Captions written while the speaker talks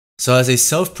So as a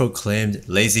self-proclaimed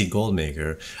lazy gold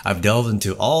maker, I've delved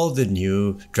into all the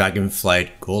new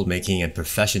Dragonflight gold making and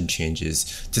profession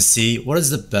changes to see what is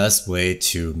the best way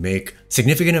to make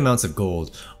significant amounts of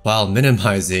gold while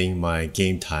minimizing my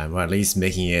game time, or at least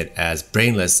making it as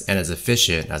brainless and as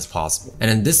efficient as possible.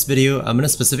 And in this video, I'm going to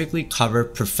specifically cover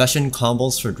profession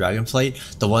combos for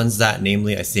Dragonflight, the ones that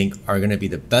namely I think are going to be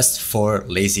the best for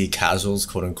lazy casuals,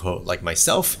 quote unquote, like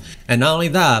myself. And not only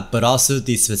that, but also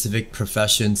the specific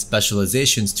profession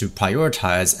specializations to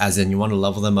prioritize, as in you want to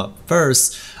level them up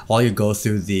first while you go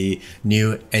through the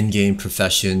new endgame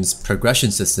professions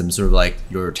progression systems, or like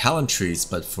your talent trees,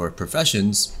 but for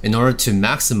professions, in order to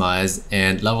maximize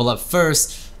and level up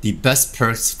first the best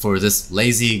perks for this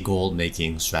lazy gold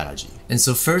making strategy. And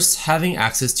so first, having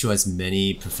access to as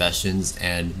many professions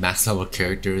and max level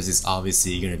characters is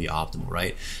obviously going to be optimal,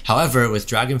 right? However, with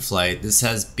Dragonflight, this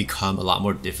has become a lot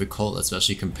more difficult,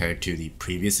 especially compared to the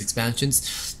previous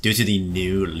expansions, due to the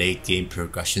new late game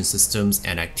progression systems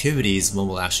and activities one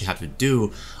will actually have to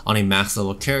do on a max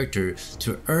level character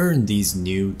to earn these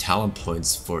new talent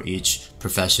points for each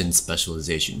profession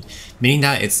specialization, meaning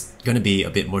that it's going to be a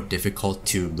bit more difficult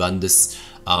to run this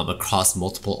across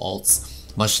multiple alts,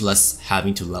 much less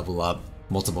having to level up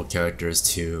multiple characters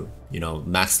to,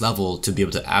 max level to be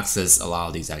able to access a lot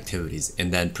of these activities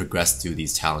and then progress through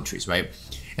these talent trees, right?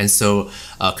 And so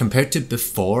compared to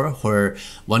before, where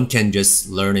one can just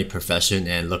learn a profession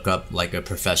and look up like a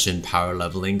profession power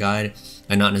leveling guide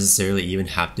and not necessarily even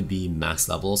have to be max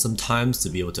level sometimes to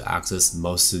be able to access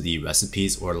most of the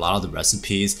recipes or a lot of the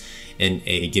recipes in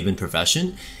a given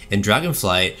profession. In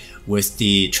Dragonflight, with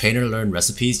the trainer learned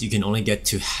recipes, you can only get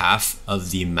to half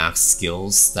of the max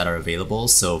skills that are available.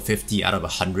 So 50 out of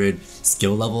 100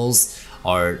 skill levels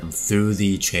are through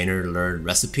the trainer learned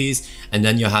recipes, and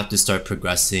then you'll have to start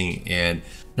progressing and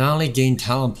not only gain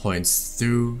talent points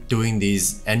through doing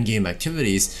these endgame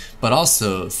activities, but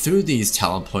also through these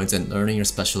talent points and learning your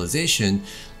specialization,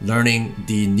 learning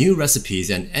the new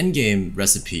recipes and endgame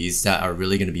recipes that are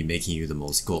really going to be making you the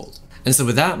most gold. And so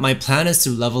with that, my plan is to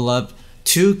level up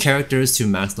 2 characters to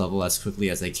max level as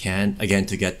quickly as I can, again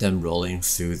to get them rolling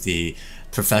through the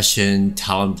profession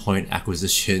talent point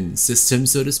acquisition system,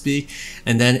 so to speak,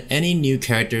 and then any new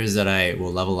characters that I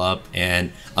will level up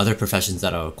and other professions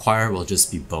that I'll acquire will just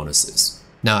be bonuses.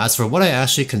 Now, as for what I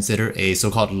actually consider a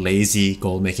so-called lazy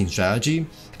gold making strategy,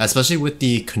 especially with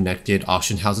the connected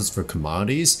auction houses for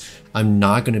commodities, I'm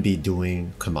not going to be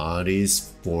doing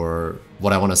commodities for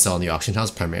what I want to sell in the auction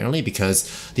house primarily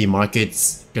because the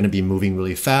market's going to be moving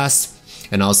really fast.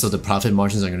 And also the profit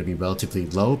margins are going to be relatively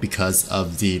low because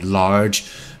of the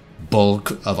large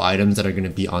bulk of items that are going to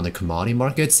be on the commodity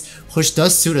markets, which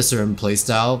does suit a certain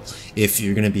playstyle if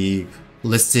you're going to be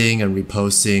listing and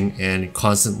reposting and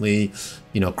constantly,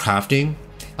 crafting.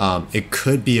 It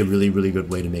could be a really good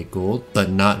way to make gold, but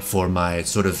not for my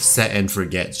sort of set and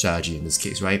forget strategy in this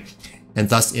case, right? And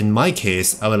thus, in my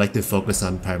case, I would like to focus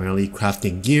on primarily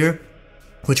crafting gear,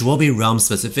 which will be realm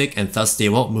specific and thus they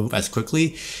won't move as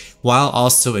quickly, while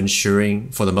also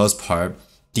ensuring, for the most part,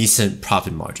 decent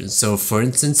profit margins. So for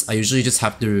instance, I usually just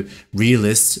have to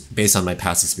relist based on my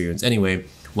past experience anyway,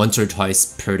 once or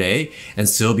twice per day and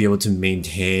still be able to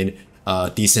maintain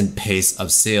a decent pace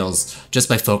of sales just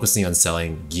by focusing on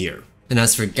selling gear. And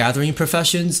as for gathering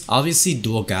professions, obviously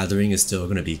dual gathering is still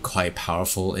going to be quite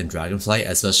powerful in Dragonflight,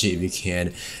 especially if you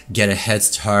can get a head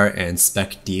start and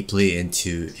spec deeply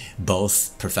into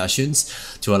both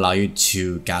professions to allow you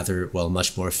to gather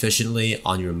much more efficiently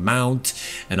on your mount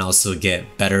and also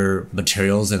get better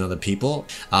materials than other people.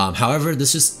 However,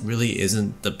 this just really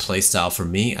isn't the playstyle for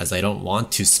me, as I don't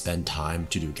want to spend time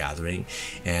to do gathering,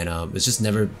 and it's just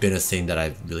never been a thing that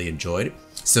I've really enjoyed.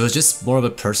 So it's just more of a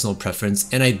personal preference,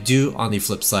 and I do on the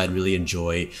flip side really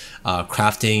enjoy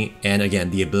crafting, and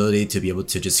again the ability to be able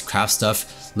to just craft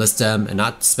stuff, list them and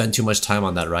not spend too much time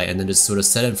on that, right? And then just sort of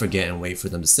set and forget and wait for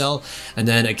them to sell, and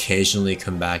then occasionally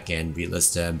come back and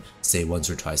relist them, say once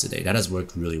or twice a day. That has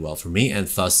worked really well for me, and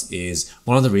thus is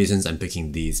one of the reasons I'm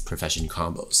picking these profession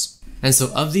combos. And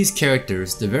so of these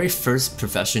characters, the very first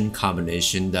profession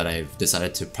combination that I've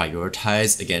decided to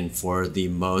prioritize, again for the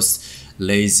most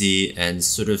lazy and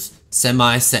sort of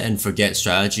semi set and forget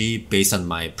strategy based on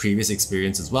my previous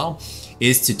experience as well,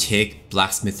 is to take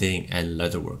blacksmithing and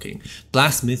leatherworking.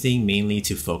 Blacksmithing mainly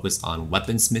to focus on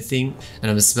weaponsmithing,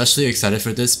 and I'm especially excited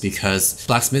for this because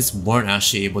blacksmiths weren't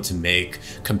actually able to make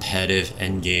competitive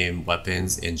endgame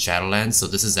weapons in Shadowlands, so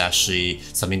this is actually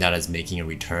something that is making a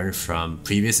return from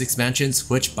previous expansions,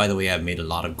 which by the way I've made a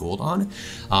lot of gold on.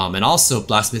 And also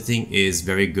blacksmithing is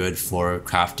very good for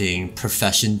crafting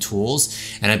profession tools,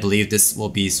 and I believe this will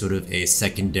be sort of a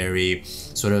secondary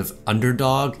sort of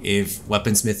underdog if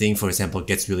weaponsmithing, for example,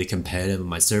 gets really competitive on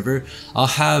my server. I'll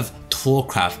have tool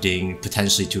crafting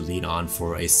potentially to lean on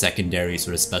for a secondary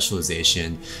sort of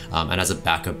specialization and as a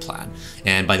backup plan.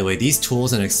 And by the way, these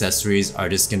tools and accessories are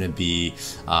just going to be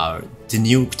the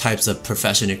new types of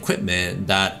profession equipment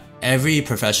that every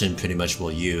profession pretty much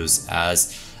will use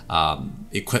as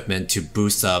equipment to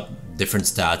boost up different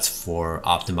stats for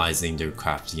optimizing their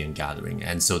crafting and gathering.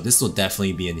 And so this will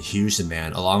definitely be in huge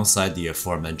demand alongside the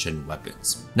aforementioned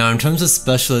weapons. Now in terms of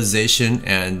specialization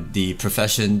and the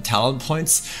profession talent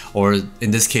points, or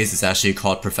in this case it's actually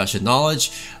called profession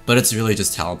knowledge, but it's really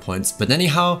just talent points. But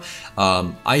anyhow,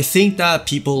 I think that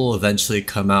people will eventually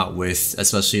come out with,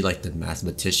 especially like the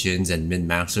mathematicians and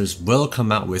min-maxers will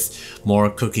come out with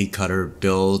more cookie cutter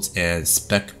builds and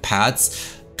spec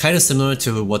paths, kind of similar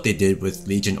to what they did with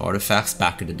Legion artifacts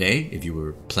back in the day, if you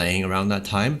were playing around that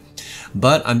time.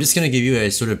 But I'm just going to give you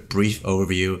a sort of brief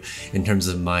overview in terms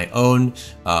of my own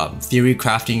theory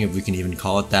crafting, if we can even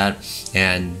call it that,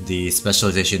 and the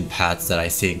specialization paths that I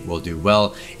think will do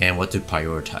well and what to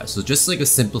prioritize. So just like a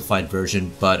simplified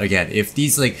version, but again, if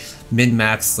these like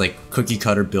min-max like cookie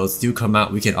cutter builds do come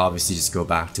out, we can obviously just go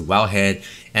back to Wowhead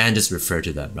and just refer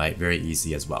to them, right? Very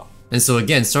easy as well. And so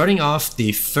again, starting off,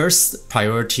 the first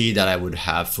priority that I would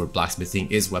have for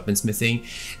blacksmithing is weaponsmithing.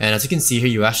 And as you can see here,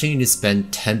 you actually need to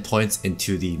spend 10 points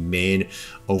into the main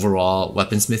overall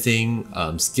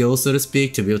weaponsmithing skill, so to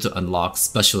speak, to be able to unlock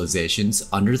specializations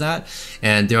under that.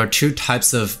 And there are two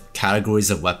types of categories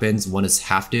of weapons. One is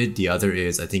hafted, the other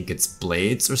is, I think it's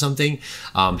blades or something.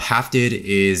 Hafted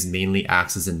is mainly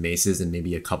axes and maces and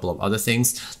maybe a couple of other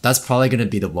things. That's probably going to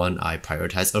be the one I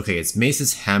prioritize. Okay, it's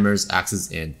maces, hammers, axes,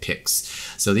 and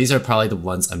picks. So these are probably the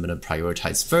ones I'm going to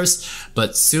prioritize first,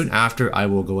 but soon after I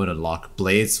will go and unlock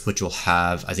blades, which will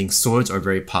have, I think swords are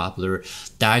very popular,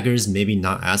 daggers maybe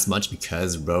not as much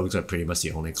because rogues are pretty much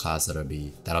the only class that'll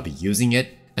be using it.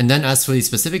 And then as for the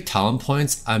specific talent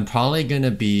points, I'm probably going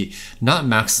to be not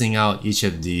maxing out each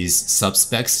of these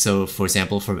sub-specs. So for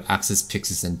example, for axes,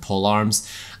 picks, and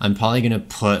polearms, I'm probably going to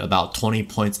put about 20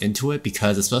 points into it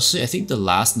because especially I think the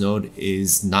last node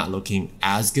is not looking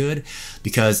as good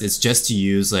because it's just to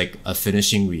use like a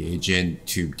finishing reagent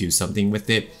to do something with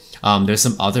it. There's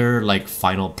some other like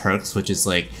final perks, which is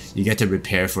like you get to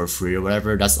repair for free or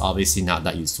whatever. That's obviously not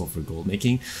that useful for gold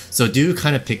making. So do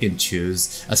kind of pick and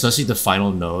choose, especially the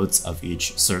final nodes of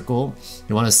each circle.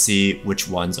 You want to see which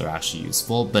ones are actually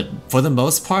useful. But for the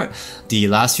most part, the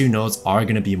last few nodes are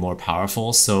going to be more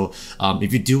powerful. So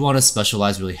if you do want to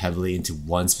specialize really heavily into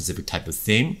one specific type of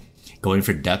thing, going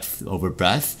for depth over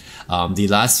breadth, the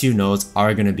last few nodes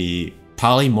are going to be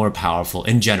probably more powerful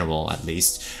in general, at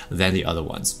least, than the other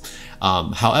ones.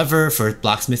 However, for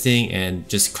blacksmithing and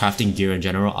just crafting gear in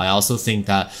general, I also think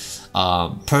that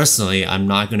personally, I'm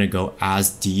not going to go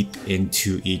as deep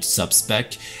into each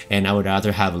subspec, and I would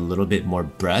rather have a little bit more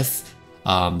breadth.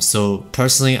 So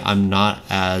personally, I'm not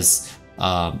as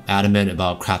adamant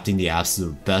about crafting the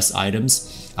absolute best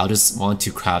items. I'll just want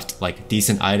to craft like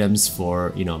decent items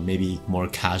for, you know, maybe more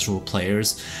casual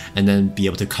players and then be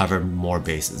able to cover more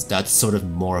bases. That's sort of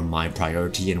more of my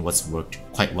priority and what's worked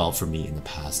quite well for me in the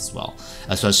past as well.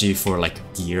 Especially for like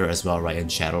gear as well, right, in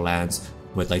Shadowlands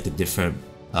with like the different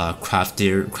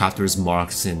crafters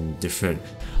marks and different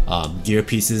gear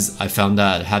pieces. I found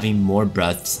that having more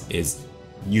breadth is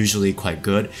usually quite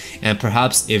good, and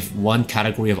perhaps if one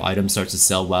category of items starts to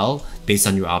sell well based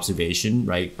on your observation,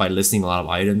 right, by listing a lot of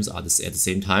items at the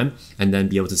same time and then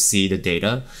be able to see the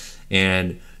data,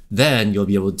 and then you'll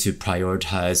be able to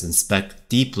prioritize and spec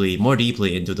more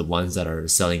deeply into the ones that are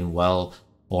selling well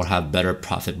or have better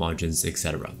profit margins,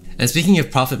 etc. And speaking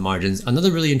of profit margins, another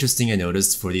really interesting I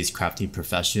noticed for these crafting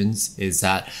professions is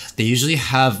that they usually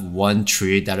have one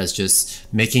tree that is just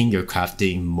making your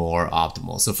crafting more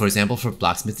optimal. So for example, for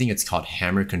blacksmithing, it's called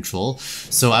hammer control.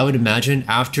 So I would imagine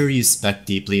after you spec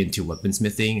deeply into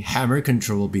weaponsmithing, hammer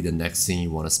control will be the next thing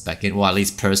you want to spec in. Well, at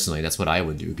least personally, that's what I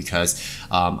would do, because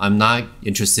I'm not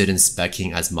interested in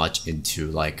speccing as much into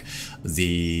like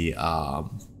the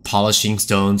polishing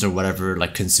stones or whatever,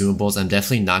 like consumables. I'm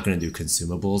definitely not going to do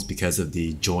consumables because of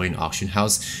the join auction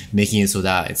house, making it so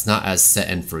that it's not as set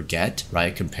and forget,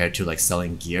 right, compared to like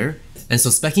selling gear. And so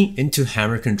speccing into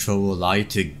hammer control will allow you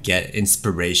to get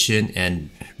inspiration and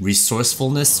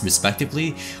resourcefulness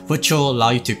respectively, which will allow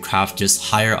you to craft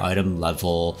just higher item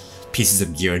level pieces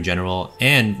of gear in general.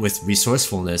 And with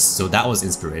resourcefulness, so that was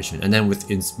inspiration, and then with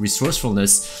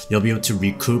resourcefulness you'll be able to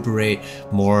recuperate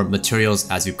more materials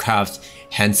as you craft,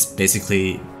 hence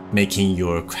basically making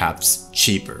your crafts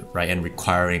cheaper, right, and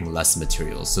requiring less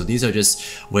materials. So these are just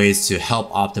ways to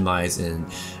help optimize and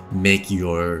make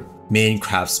your main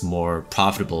crafts more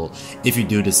profitable if you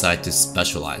do decide to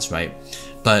specialize, right?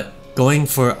 But going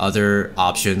for other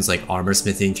options like armor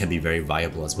smithing can be very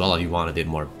viable as well if you want a bit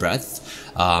more breadth.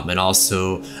 And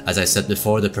also, as I said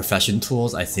before, the profession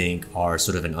tools I think are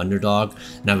sort of an underdog,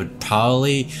 and I would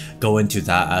probably go into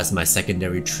that as my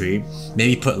secondary tree.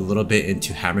 Maybe put a little bit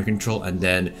into hammer control and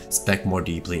then spec more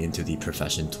deeply into the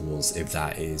profession tools if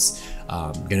that is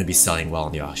going to be selling well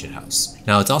in the auction house.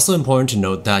 Now, it's also important to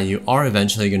note that you are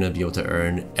eventually going to be able to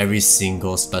earn every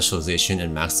single specialization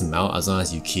and max them out as long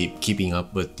as you keep keeping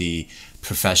up with the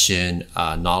profession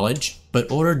knowledge. But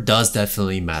order does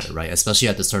definitely matter, right? Especially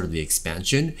at the start of the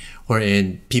expansion,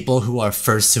 wherein people who are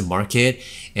first to market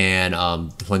and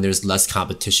when there's less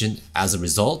competition as a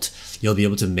result, you'll be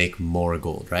able to make more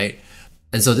gold, right?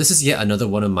 And so this is yet another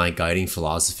one of my guiding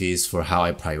philosophies for how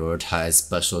I prioritize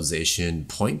specialization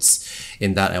points,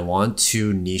 in that I want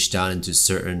to niche down into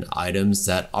certain items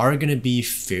that are going to be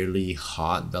fairly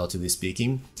hot, relatively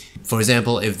speaking. For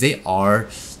example, if they are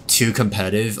too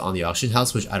competitive on the auction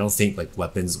house, which I don't think like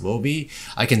weapons will be,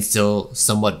 I can still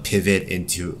somewhat pivot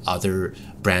into other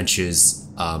branches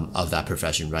of that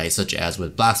profession, right? Such as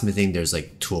with blacksmithing, there's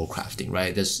like tool crafting,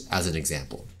 right? Just as an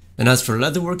example. And as for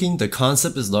leatherworking, the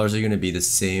concept is largely going to be the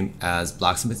same as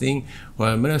blacksmithing, where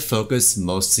I'm going to focus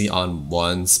mostly on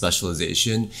one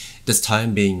specialization, this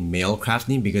time being mail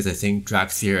crafting, because I think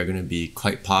Dragtheer are going to be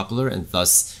quite popular and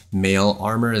thus mail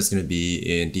armor is going to be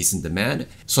in decent demand.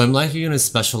 So I'm likely going to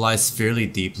specialize fairly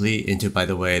deeply into, by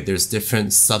the way, there's different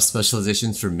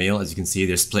subspecializations for mail. As you can see,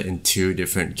 they're split in two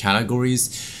different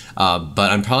categories.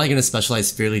 But I'm probably going to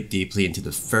specialize fairly deeply into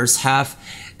the first half,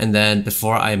 and then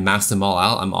before I max them all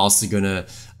out, I'm also going to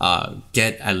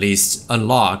get at least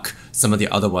unlock some of the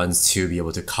other ones to be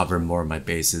able to cover more of my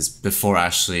bases before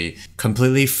actually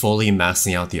completely fully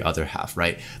maxing out the other half,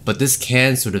 right? But this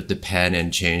can sort of depend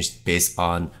and change based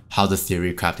on how the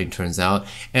theory crafting turns out,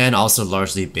 and also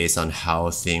largely based on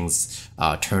how things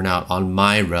turn out on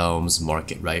my realm's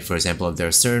market, right? For example, if there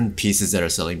are certain pieces that are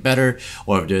selling better,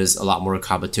 or if there's a lot more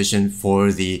competition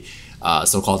for the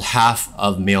so-called half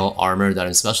of mail armor that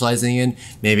I'm specializing in,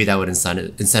 maybe that would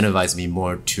incentivize me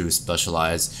more to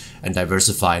specialize and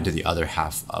diversify into the other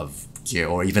half of gear,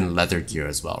 or even leather gear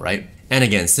as well, right? And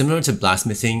again, similar to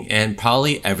blacksmithing and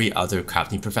probably every other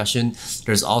crafting profession,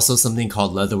 there's also something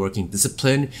called leatherworking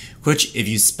discipline, which if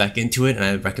you spec into it, and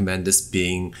I recommend this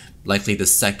being likely the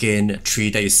second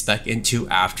tree that you spec into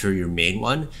after your main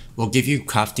one, will give you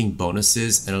crafting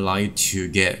bonuses and allow you to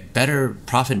get better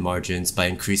profit margins by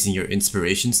increasing your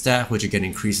inspiration stat, which again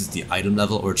increases the item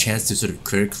level or chance to sort of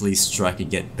critically strike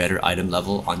and get better item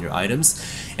level on your items,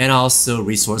 and also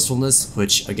resourcefulness,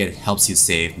 which again helps you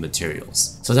save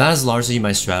materials. So that is largely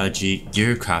my strategy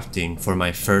gear crafting for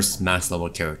my first max level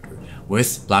character,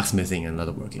 with blacksmithing and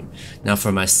leatherworking. Now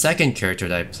for my second character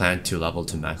that I plan to level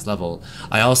to max level,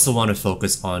 I also want to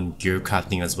focus on gear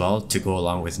crafting as well to go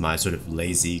along with my sort of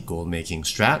lazy gold making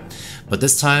strat. But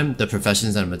this time, the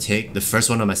professions that I'm going to take, the first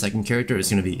one on my second character is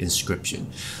going to be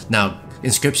inscription. Now,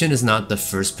 inscription is not the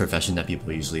first profession that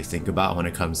people usually think about when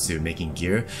it comes to making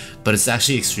gear, but it's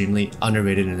actually extremely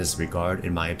underrated in this regard,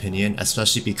 in my opinion,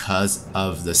 especially because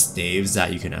of the staves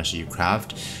that you can actually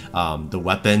craft, the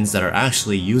weapons that are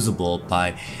actually usable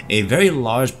by a very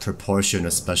large proportion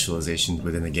of specializations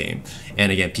within the game.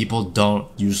 And again, people don't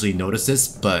usually notice this,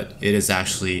 but it is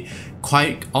actually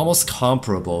quite almost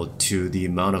comparable to the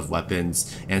amount of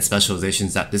weapons and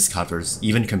specializations that this covers,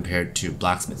 even compared to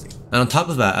blacksmithing. And on top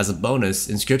of that, as a bonus,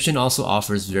 inscription also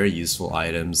offers very useful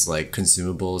items like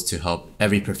consumables to help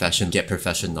every profession get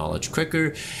profession knowledge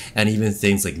quicker, and even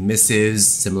things like missives,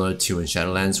 similar to in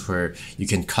Shadowlands, where you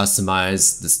can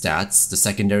customize the stats, the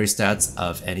secondary stats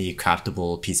of any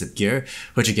craftable piece of gear,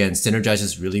 which again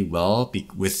synergizes really well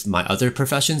with my other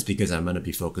professions because I'm going to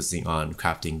be focusing on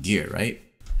crafting gear, right?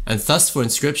 And thus for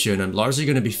Inscription, I'm largely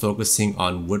going to be focusing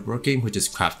on woodworking, which is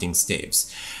crafting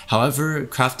staves. However,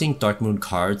 crafting Dark Moon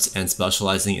cards and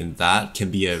specializing in that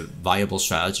can be a viable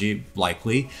strategy,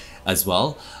 likely, as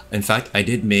well. In fact, I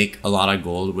did make a lot of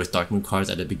gold with Dark Moon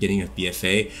cards at the beginning of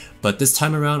BFA, but this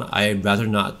time around, I'd rather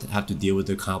not have to deal with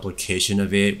the complication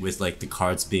of it with like the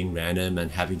cards being random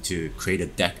and having to create a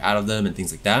deck out of them and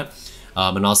things like that.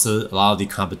 And also a lot of the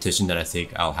competition that I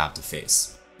think I'll have to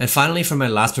face. And finally, for my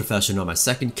last profession on my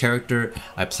second character,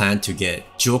 I plan to get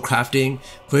jewel crafting,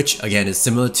 which again is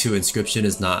similar to Inscription,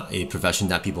 is not a profession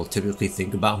that people typically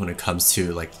think about when it comes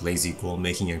to like lazy gold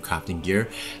making and crafting gear.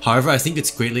 However, I think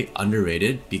it's greatly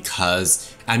underrated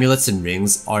because amulets and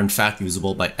rings are in fact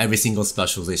usable by every single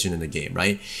specialization in the game,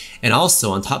 right? And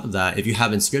also on top of that, if you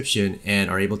have Inscription and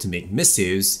are able to make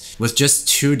missives with just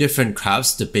 2 different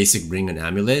crafts, the basic ring and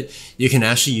amulet, you can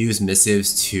actually use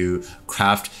missives to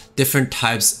craft different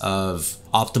types of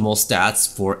optimal stats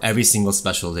for every single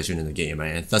specialization in the game,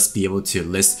 right? And thus be able to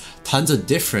list tons of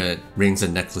different rings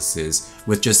and necklaces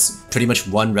with just pretty much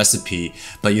one recipe.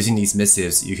 But using these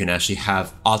missives, you can actually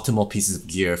have optimal pieces of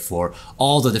gear for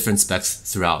all the different specs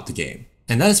throughout the game.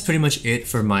 And that is pretty much it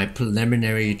for my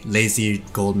preliminary lazy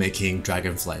gold making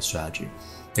Dragonflight strategy.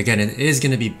 Again, it is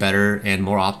going to be better and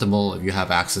more optimal if you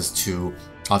have access to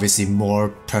obviously more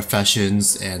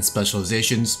professions and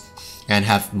specializations and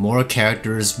have more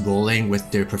characters rolling with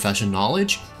their profession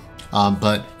knowledge.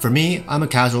 But for me, I'm a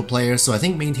casual player, so I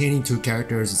think maintaining 2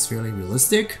 characters is fairly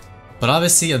realistic. But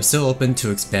obviously, I'm still open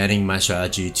to expanding my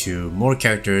strategy to more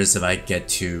characters if I get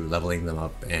to leveling them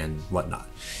up and whatnot.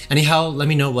 Anyhow, let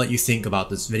me know what you think about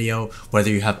this video, whether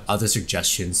you have other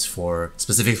suggestions for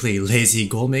specifically lazy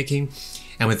gold making.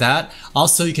 And with that,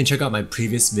 also you can check out my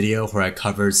previous video where I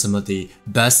covered some of the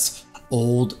best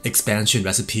old expansion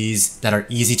recipes that are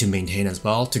easy to maintain as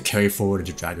well to carry forward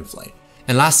into Dragonflight.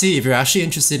 And lastly, if you're actually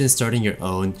interested in starting your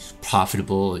own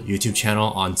profitable YouTube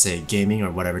channel on say gaming or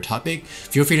whatever topic,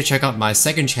 feel free to check out my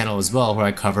second channel as well where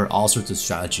I cover all sorts of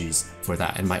strategies for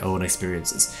that and my own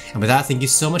experiences. And with that, thank you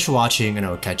so much for watching and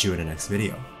I will catch you in the next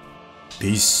video.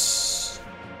 Peace.